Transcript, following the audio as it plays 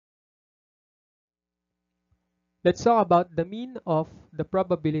Let's talk about the mean of the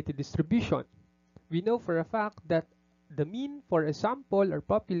probability distribution. We know for a fact that the mean for a sample or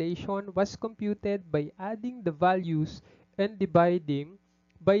population was computed by adding the values and dividing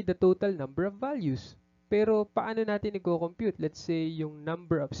by the total number of values. Pero paano natin i-compute? Let's say yung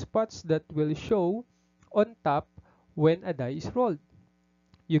number of spots that will show on top when a die is rolled.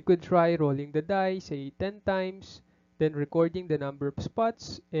 You could try rolling the die, say 10 times, then recording the number of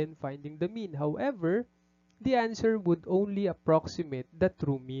spots and finding the mean. However, the answer would only approximate the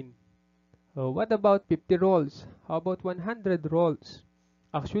true mean. What about 50 rolls? How about 100 rolls?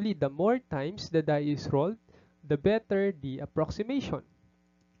 Actually, the more times the die is rolled, the better the approximation.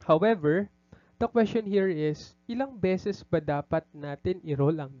 However, the question here is, ilang beses ba dapat natin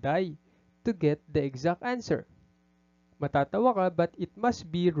i-roll ang die to get the exact answer? Matatawa ka, but it must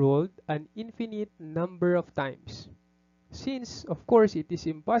be rolled an infinite number of times. Since, of course, it is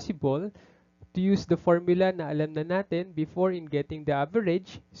impossible to use the formula na alam na natin before in getting the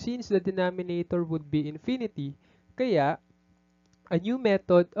average, since the denominator would be infinity, kaya a new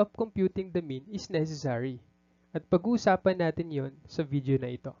method of computing the mean is necessary. At pag-uusapan natin yon sa video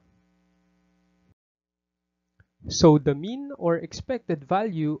na ito. So the mean or expected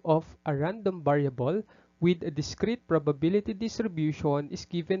value of a random variable with a discrete probability distribution is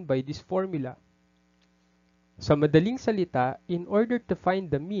given by this formula. Sa madaling salita, in order to find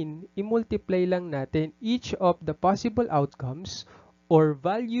the mean, i-multiply lang natin each of the possible outcomes or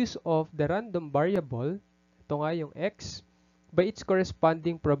values of the random variable, ito nga yung x, by its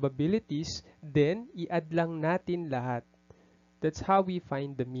corresponding probabilities, then i-add lang natin lahat. That's how we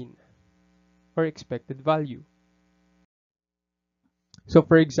find the mean or expected value. So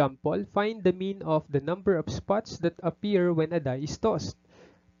for example, find the mean of the number of spots that appear when a die is tossed.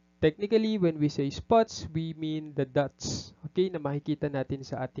 Technically, when we say spots, we mean the dots, okay, na makikita natin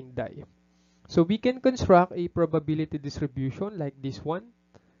sa ating die. So we can construct a probability distribution like this one,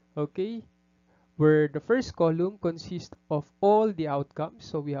 okay, where the first column consists of all the outcomes.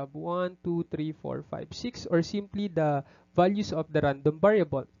 So we have 1, 2, 3, 4, 5, 6, or simply the values of the random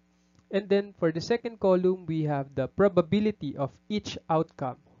variable. And then for the second column, we have the probability of each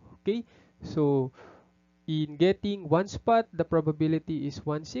outcome. Okay, so in getting one spot, the probability is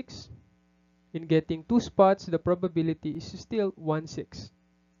 1/6. In getting 2 spots, the probability is still 1/6.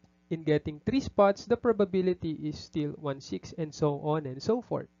 In getting 3 spots, the probability is still 1/6, and so on and so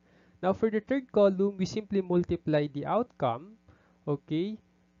forth. Now for the third column, we simply multiply the outcome, okay,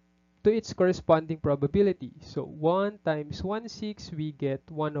 to its corresponding probability. So 1 times 1/6, we get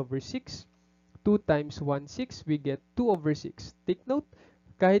 1/6. 2 times 1/6, we get 2/6. Take note,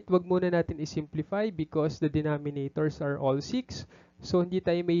 kahit wag muna natin i-simplify because the denominators are all 6. So hindi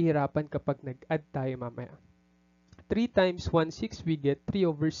tayo mahihirapan kapag nag-add tayo mamaya. 3 times 1/6, we get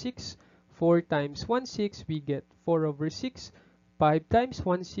 3/6. 4 times 1/6, we get 4/6. 5 times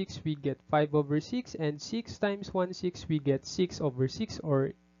 1/6, we get 5/6. And 6 times 1/6, we get 6/6,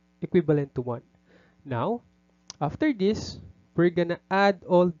 or equivalent to 1. Now, after this, we're gonna add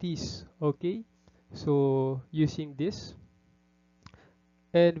all these, okay? So, using this,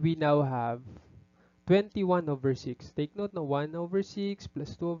 and we now have 21/6. Take note na 1/6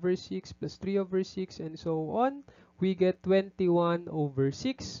 plus 2/6 plus 3/6 and so on. We get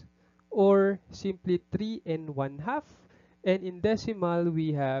 21/6, or simply 3 and 1/2. And in decimal,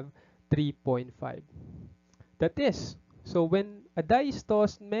 we have 3.5. That is, so when a die is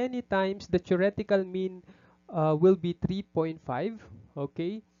tossed many times, the theoretical mean will be 3.5.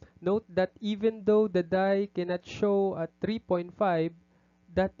 Okay, note that even though the die cannot show a 3.5,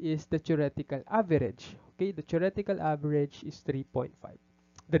 that is the theoretical average. Okay, the theoretical average is 3.5.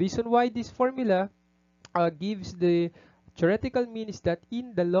 The reason why this formula gives the theoretical mean is that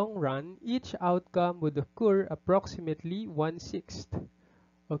in the long run, each outcome would occur approximately 1/6,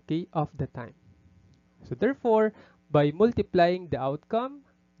 okay, of the time. So therefore, by multiplying the outcome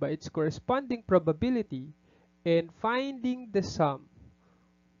by its corresponding probability and finding the sum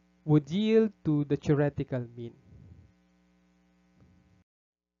would yield to the theoretical mean.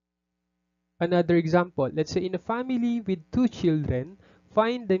 Another example, let's say in a family with 2 children,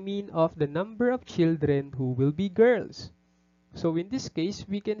 find the mean of the number of children who will be girls. So in this case,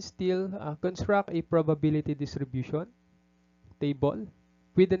 we can still construct a probability distribution table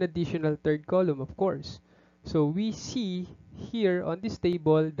with an additional third column, of course. So we see here on this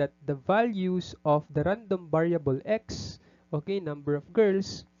table that the values of the random variable x, okay, number of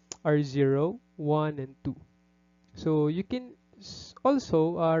girls, are 0, 1, and 2. So you can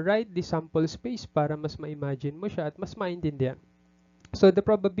also write the sample space para mas ma-imagine mo siya at mas maintindihan. So the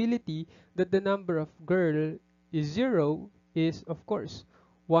probability that the number of girl is 0 is, of course,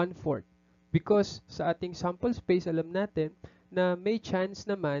 1/4. Because sa ating sample space, alam natin na may chance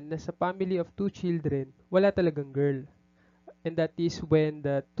naman na sa family of 2 children, wala talagang girl. And that is when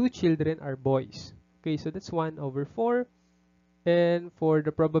the 2 children are boys. Okay, so that's 1 over 4. And for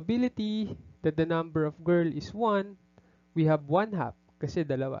the probability that the number of girl is 1, we have 1 half kasi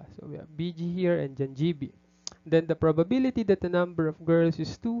dalawa. So we have BG here and then GB. Then the probability that the number of girls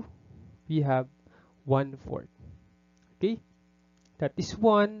is 2, we have 1/4. Okay? That is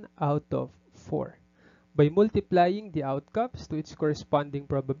 1 out of 4. By multiplying the outcomes to its corresponding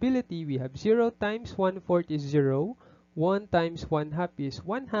probability, we have 0 times 1/4 is 0, 1 times 1 half is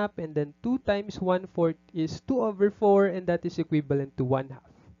 1 half, and then 2 times 1/4 is 2 over 4, and that is equivalent to 1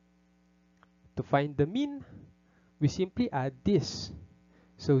 half. To find the mean, we simply add this.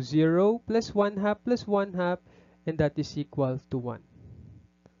 So 0 plus 1 half plus 1 half, and that is equal to 1.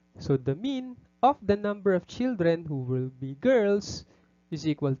 So the mean of the number of children who will be girls is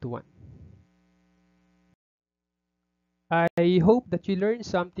equal to 1. I hope that you learned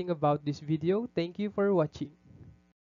something about this video. Thank you for watching.